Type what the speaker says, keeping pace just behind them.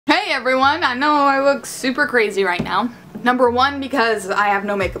everyone, I know I look super crazy right now. Number one, because I have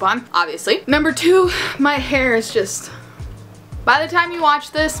no makeup on, obviously. Number two, my hair is just... By the time you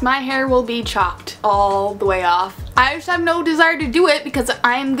watch this, my hair will be chopped all the way off. I just have no desire to do it because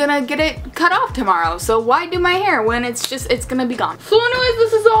I'm gonna get it cut off tomorrow. So why do my hair when it's gonna be gone? So anyways,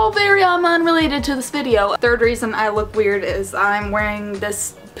 this is all very unrelated to this video. Third reason I look weird is I'm wearing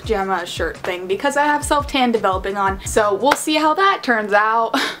this pajama shirt thing because I have self-tan developing on. So we'll see how that turns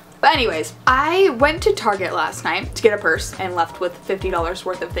out. But anyways, I went to Target last night to get a purse and left with $50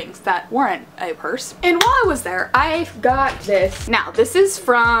 worth of things that weren't a purse. And while I was there, I got this. Now, this is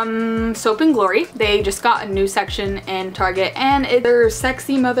from Soap & Glory. They just got a new section in Target and they're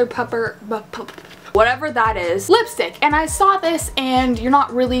Sexy Mother Pupper, whatever that is, lipstick. And I saw this, and you're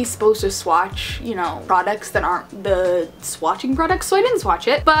not really supposed to swatch, you know, products that aren't the swatching products, so I didn't swatch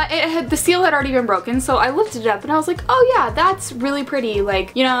it. But the seal had already been broken, so I lifted it up and I was like, oh yeah, that's really pretty.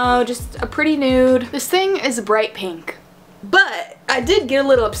 Like, you know, just a pretty nude. This thing is bright pink. But I did get a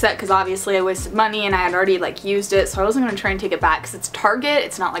little upset because obviously I wasted money and I had already like used it, so I wasn't going to try and take it back because it's Target.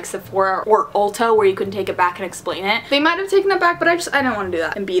 It's not like Sephora or Ulta where you can take it back and explain it. They might have taken it back, but I didn't want to do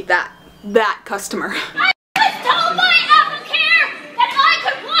that and be that customer. I was told by AppleCare that I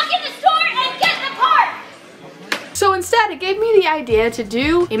could walk in the store and get the part! So instead, it gave me the idea to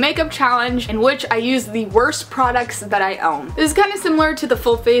do a makeup challenge in which I use the worst products that I own. This is kind of similar to the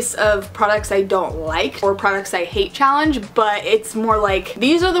full face of products I don't like or products I hate challenge, but it's more like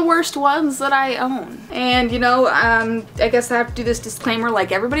these are the worst ones that I own. And you know, I guess I have to do this disclaimer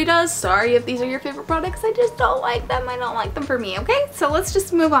like everybody does. Sorry if these are your favorite products, I just don't like them. I don't like them for me, okay? So let's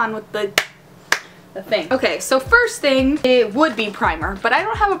just move on with the thing. Okay, so first thing, it would be primer, but I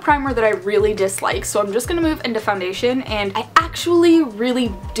don't have a primer that I really dislike, so I'm just gonna move into foundation, and I actually really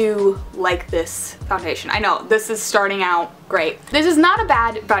do like this foundation. I know, this is starting out great. This is not a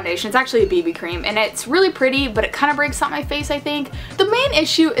bad foundation, it's actually a BB cream, and it's really pretty, but it kind of breaks out my face, I think. The main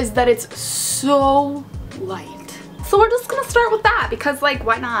issue is that it's so light. So we're just gonna start with that because like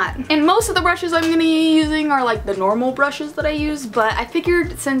why not? And most of the brushes I'm gonna be using are like the normal brushes that I use, but I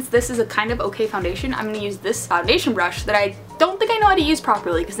figured since this is a kind of okay foundation, I'm gonna use this foundation brush that I don't think I know how to use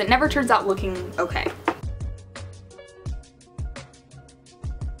properly because it never turns out looking okay.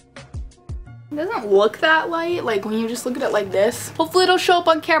 It doesn't look that light, like when you just look at it like this. Hopefully it'll show up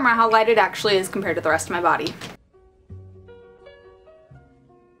on camera how light it actually is compared to the rest of my body.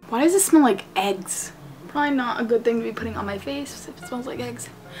 Why does it smell like eggs? Probably not a good thing to be putting on my face if it smells like eggs.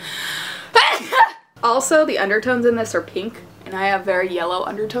 Also, the undertones in this are pink, and I have very yellow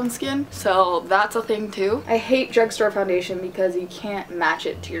undertone skin, so that's a thing too. I hate drugstore foundation because you can't match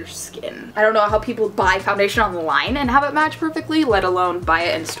it to your skin. I don't know how people buy foundation online and have it match perfectly, let alone buy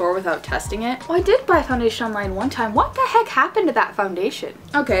it in store without testing it. Well, I did buy foundation online one time. What the heck happened to that foundation?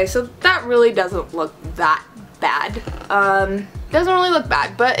 Okay, so that really doesn't look that bad. Doesn't really look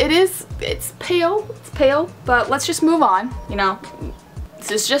bad, but it's pale, but let's just move on, you know.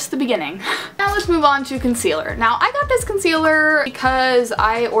 This is just the beginning. Now let's move on to concealer. Now I got this concealer because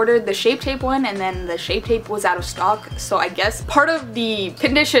I ordered the Shape Tape one and then the Shape Tape was out of stock. So I guess part of the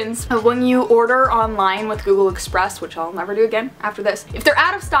conditions of when you order online with Google Express, which I'll never do again after this, if they're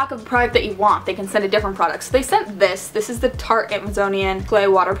out of stock of the product that you want, they can send a different product. So they sent this. This is the Tarte Amazonian Clay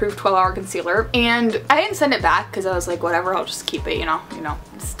Waterproof 12-Hour Concealer. And I didn't send it back because I was like, whatever, I'll just keep it, you know,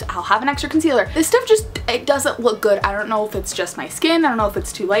 I'll have an extra concealer. This stuff just, it doesn't look good. I don't know if it's just my skin. I don't know if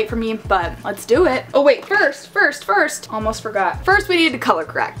it's too light for me, but let's do it. Oh wait, first, almost forgot. First we need to color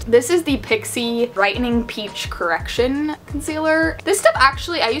correct. This is the Pixie Brightening Peach Correction Concealer. This stuff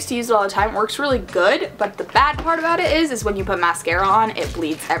actually, I used to use it all the time, works really good, but the bad part about it is when you put mascara on, it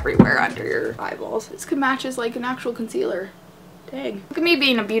bleeds everywhere under your eyeballs. This could match as like an actual concealer. Dang. Look at me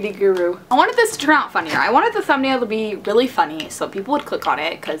being a beauty guru. I wanted this to turn out funnier. I wanted the thumbnail to be really funny so people would click on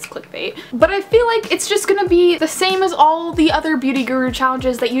it because clickbait. But I feel like it's just gonna be the same as all the other beauty guru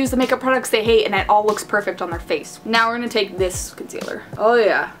challenges that use the makeup products they hate and it all looks perfect on their face. Now we're gonna take this concealer. Oh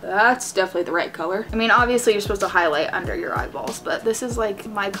yeah, that's definitely the right color. I mean, obviously you're supposed to highlight under your eyeballs, but this is like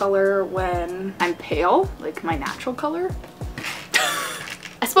my color when I'm pale, like my natural color.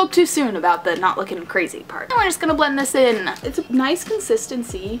 I spoke too soon about the not looking crazy part. Now we're just gonna blend this in. It's a nice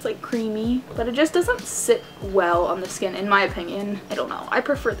consistency. It's like creamy, but it just doesn't sit well on the skin in my opinion. I don't know. I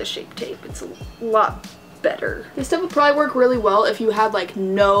prefer the Shape Tape. It's a lot better. This stuff would probably work really well if you had like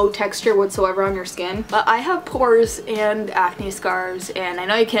no texture whatsoever on your skin, but I have pores and acne scars, and I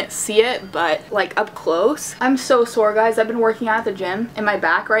know you can't see it, but like up close, I'm so sore, guys. I've been working out at the gym and my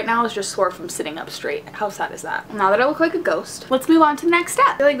back right now is just sore from sitting up straight. How sad is that? Now that I look like a ghost, let's move on to the next step.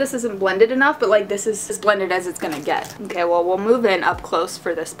 I feel like this isn't blended enough, but like this is as blended as it's gonna get. Okay, well, we'll move in up close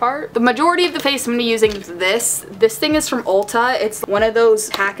for this part. The majority of the face I'm gonna be using is this. This thing is from Ulta. It's one of those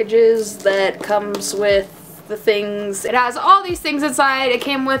packages that comes with the things. It has all these things inside. It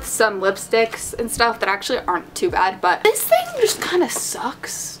came with some lipsticks and stuff that actually aren't too bad, but this thing just kind of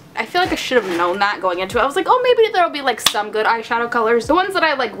sucks. I feel like I should have known that going into it. I was like, oh, maybe there'll be like some good eyeshadow colors. The ones that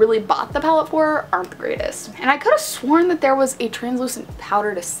I like really bought the palette for aren't the greatest. And I could have sworn that there was a translucent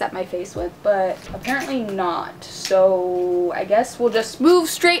powder to set my face with, but apparently not. So I guess we'll just move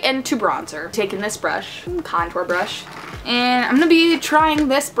straight into bronzer. Taking this brush, contour brush, and I'm gonna be trying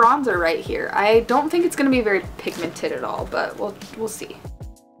this bronzer right here. I don't think it's gonna be very pigmented at all, but we'll see.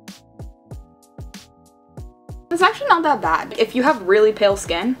 It's actually not that bad. If you have really pale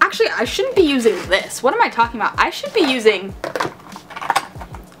skin, actually I shouldn't be using this. What am I talking about? I should be using,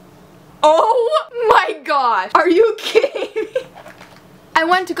 oh my gosh, are you kidding me? I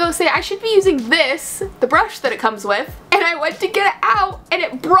went to go say I should be using this, the brush that it comes with, and I went to get it out and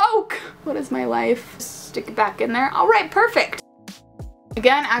it broke. What is my life? Stick it back in there. All right, perfect.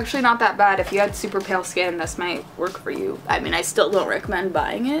 Again, actually not that bad. If you had super pale skin, this might work for you. I mean, I still don't recommend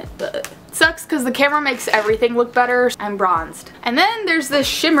buying it, but it sucks because the camera makes everything look better. I'm bronzed. And then there's this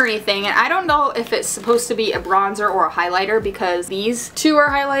shimmery thing, and I don't know if it's supposed to be a bronzer or a highlighter because these two are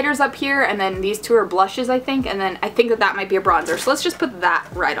highlighters up here, and then these two are blushes, I think, and then I think that that might be a bronzer. So let's just put that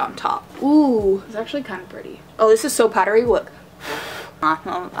right on top. Ooh, it's actually kind of pretty. Oh, this is so powdery. Look.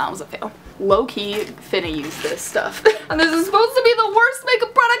 No, that was a fail. Low-key finna use this stuff. And this is supposed to be the worst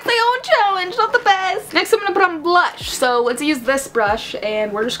makeup product they own challenge, not the best. Next I'm gonna put on blush. So let's use this brush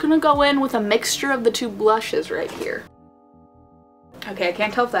and we're just gonna go in with a mixture of the two blushes right here. Okay, I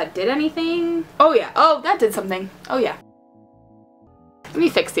can't tell if that did anything. Oh yeah, oh that did something. Oh yeah. Let me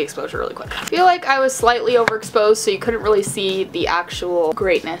fix the exposure really quick. I feel like I was slightly overexposed so you couldn't really see the actual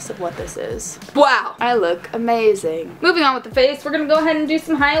greatness of what this is. Wow, I look amazing. Moving on with the face, we're gonna go ahead and do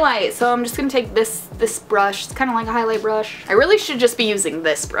some highlights. So I'm just gonna take this brush. It's kind of like a highlight brush. I really should just be using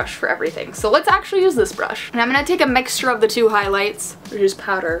this brush for everything. So let's actually use this brush. And I'm gonna take a mixture of the two highlights, which is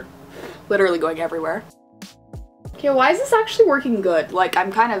powder, literally going everywhere. Okay, why is this actually working good? Like,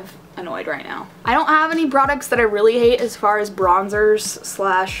 I'm kind of annoyed right now. I don't have any products that I really hate as far as bronzers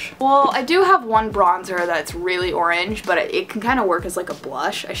slash, well, I do have one bronzer that's really orange, but it can kind of work as like a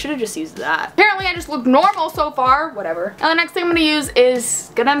blush. I should have just used that. Apparently I just look normal so far, whatever. Now the next thing I'm gonna use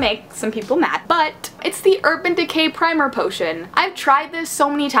is gonna make some people mad, but it's the Urban Decay Primer Potion. I've tried this so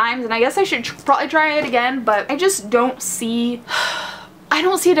many times and I guess I should probably try it again, but I just don't see I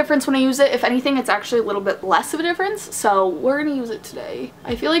don't see a difference when I use it. If anything, it's actually a little bit less of a difference, so we're gonna use it today.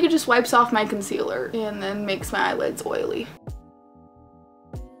 I feel like it just wipes off my concealer and then makes my eyelids oily.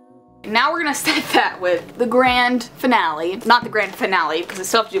 Now we're gonna set that with the grand finale. Not the grand finale, because I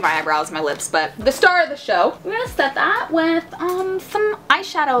still have to do my eyebrows and my lips, but the star of the show. We're gonna set that with some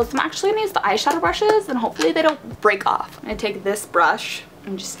eyeshadows. I'm actually gonna use the eyeshadow brushes and hopefully they don't break off. I'm gonna take this brush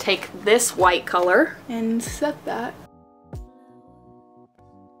and just take this white color and set that.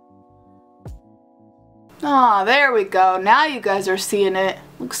 Ah, there we go. Now you guys are seeing it.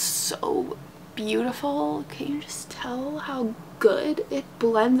 Looks so beautiful. Can you just tell how good it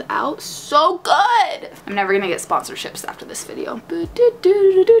blends out? So good! I'm never gonna get sponsorships after this video.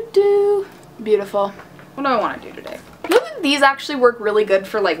 Beautiful. What do I want to do today? I think these actually work really good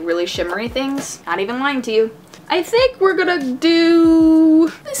for like really shimmery things. Not even lying to you. I think we're gonna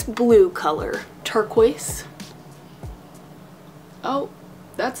do this blue color. Turquoise. Oh,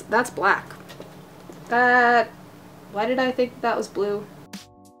 that's black. Why did I think that was blue?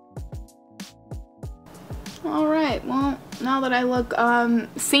 Alright, well, now that I look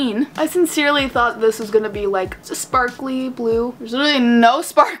seen, I sincerely thought this was gonna be like a sparkly blue. There's literally no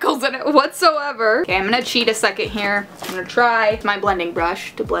sparkles in it whatsoever. Okay, I'm gonna cheat a second here. I'm gonna try my blending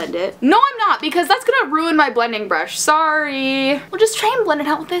brush to blend it. No, I'm not, because that's gonna ruin my blending brush. Sorry. We'll just try and blend it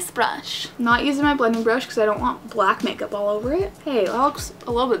out with this brush. I'm not using my blending brush because I don't want black makeup all over it. Hey, that looks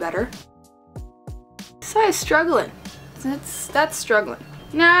a little bit better. This eye's struggling. That's struggling.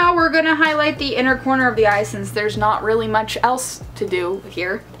 Now we're gonna highlight the inner corner of the eye since there's not really much else to do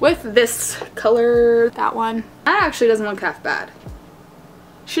here. With this color, that one. That actually doesn't look half bad.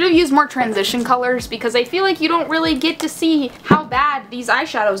 Should have used more transition colors because I feel like you don't really get to see how bad these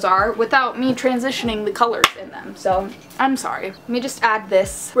eyeshadows are without me transitioning the colors in them. So I'm sorry. Let me just add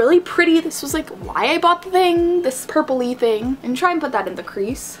this really pretty. This was like why I bought the thing, this purpley thing, and try and put that in the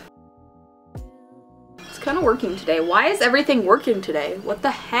crease. It's kind of working today. Why is everything working today? What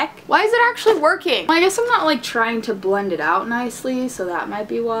the heck? Why is it actually working? Well, I guess I'm not like trying to blend it out nicely, so that might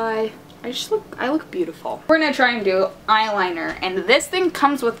be why. I look beautiful. We're gonna try and do eyeliner, and this thing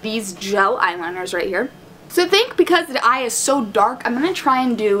comes with these gel eyeliners right here. So I think because the eye is so dark, I'm gonna try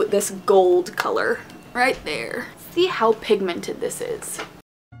and do this gold color right there. See how pigmented this is.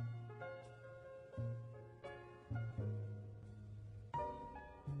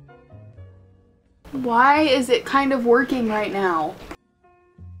 Why is it kind of working right now?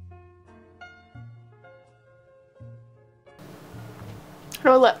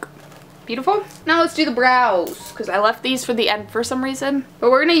 Oh, look. Beautiful. Now let's do the brows, because I left these for the end for some reason.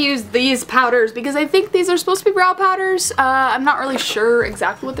 But we're going to use these powders because I think these are supposed to be brow powders. I'm not really sure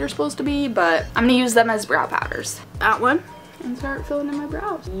exactly what they're supposed to be, but I'm going to use them as brow powders. That one. And start filling in my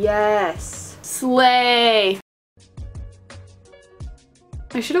brows. Yes. Slay.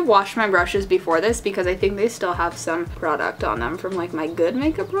 I should have washed my brushes before this because I think they still have some product on them from like my good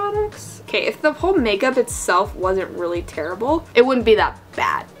makeup products. Okay, if the whole makeup itself wasn't really terrible, it wouldn't be that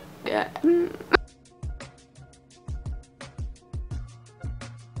bad. Yeah.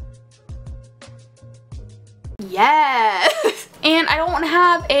 Yes! And I don't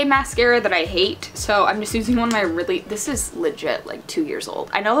have a mascara that I hate, so I'm just using one of my this is legit like 2 years old.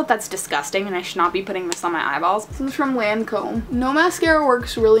 I know that that's disgusting and I should not be putting this on my eyeballs. This is from Lancome. No mascara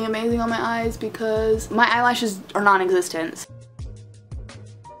works really amazing on my eyes because my eyelashes are non-existent.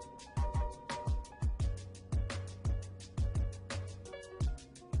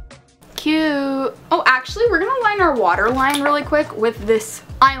 Cute. Oh, actually, we're gonna line our waterline really quick with this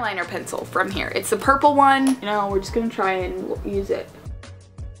eyeliner pencil from here. It's the purple one. You know, we're just gonna try and use it.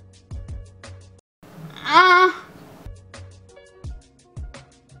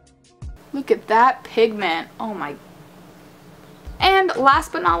 Look at that pigment. Oh my. And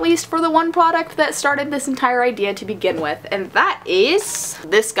last but not least, for the one product that started this entire idea to begin with, and that is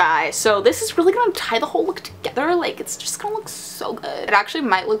this guy. So this is really gonna tie the whole look together. Like, it's just gonna look so good. It actually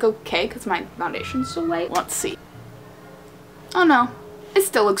might look okay because my foundation's so light. Let's see. Oh no, it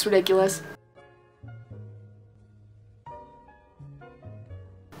still looks ridiculous.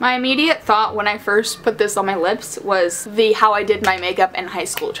 My immediate thought when I first put this on my lips was the how I did my makeup in high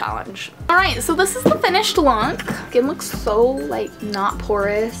school challenge. Alright, so this is the finished look. Skin looks so like not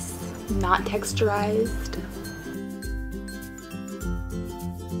porous, not texturized.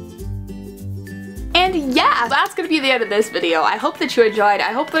 And yeah, that's gonna be the end of this video. I hope that you enjoyed.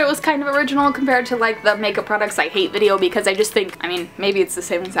 I hope that it was kind of original compared to like the makeup products I hate video because I just think, I mean, maybe it's the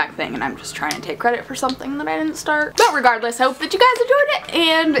same exact thing and I'm just trying to take credit for something that I didn't start. But regardless, I hope that you guys enjoyed it.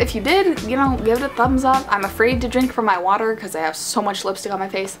 And if you did, you know, give it a thumbs up. I'm afraid to drink from my water because I have so much lipstick on my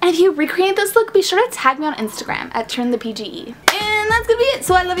face. And if you recreate this look, be sure to tag me on Instagram at turnthepaige. And that's gonna be it.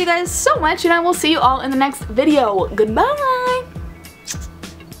 So I love you guys so much and I will see you all in the next video. Goodbye!